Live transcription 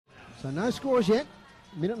So no scores yet.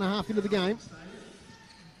 Minute and a half into the game.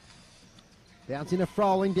 Bounce into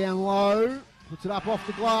Froling down low. Puts it up off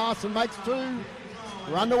the glass and makes two.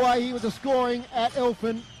 We're underway here with the scoring at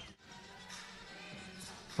Elfin.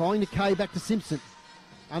 Froling to Kay, back to Simpson.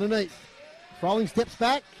 Underneath. Froling steps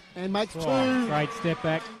back and makes two. Great step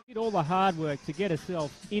back. Did all the hard work to get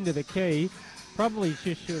herself into the key. Probably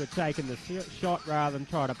just should have taken the shot rather than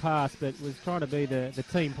try to pass, but was trying to be the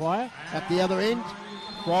team player. At the other end,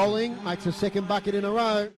 Froling makes a second bucket in a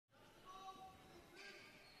row.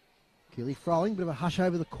 Keely Froling, bit of a hush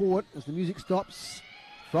over the court as the music stops.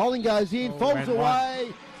 Froling goes in, falls away,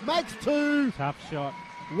 makes two. Tough shot.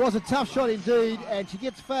 It was a tough shot indeed, and she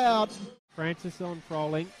gets fouled. Francis on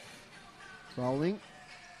Froling. Froling.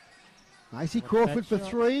 Macy Crawford for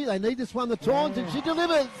three. They need this one, the Tawns, and she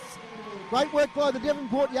delivers. Great work by the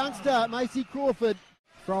Devonport youngster, Macy Crawford.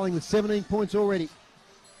 Froling with 17 points already.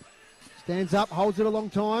 Stands up, holds it a long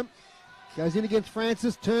time. Goes in against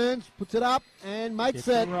Francis, turns, puts it up, and makes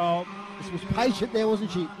it. This was patient there,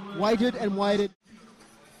 wasn't she? Waited and waited.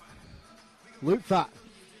 Lutfer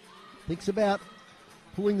thinks about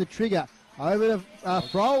pulling the trigger. Over to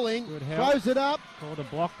Froling, throws it up. Called a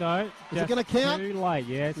block though. Is it going to count? Too late,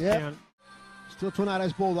 yes. Count. Still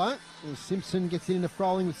Tornadoes ball though. As Simpson gets it into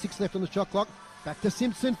Froling with 6 left on the shot clock. Back to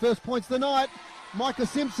Simpson, first points of the night. Micah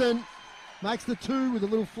Simpson makes the two with a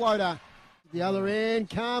little floater. The other end,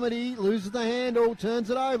 Carmody loses the handle, turns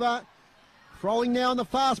it over. Froling now on the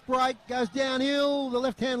fast break, goes downhill, the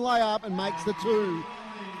left-hand layup and makes the two.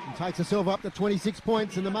 And takes herself up to 26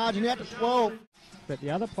 points and the margin out to 12. But the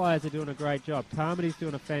other players are doing a great job. Carmody's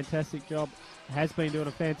doing a fantastic job, has been doing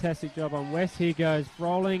a fantastic job on West. Here goes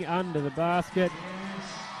Froling under the basket.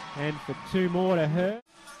 And for two more to her.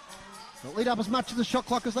 They'll lead up as much of the shot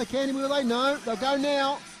clock as they can. Will they? No, they'll go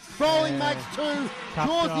now. Froling makes two,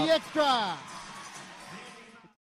 draws the extra.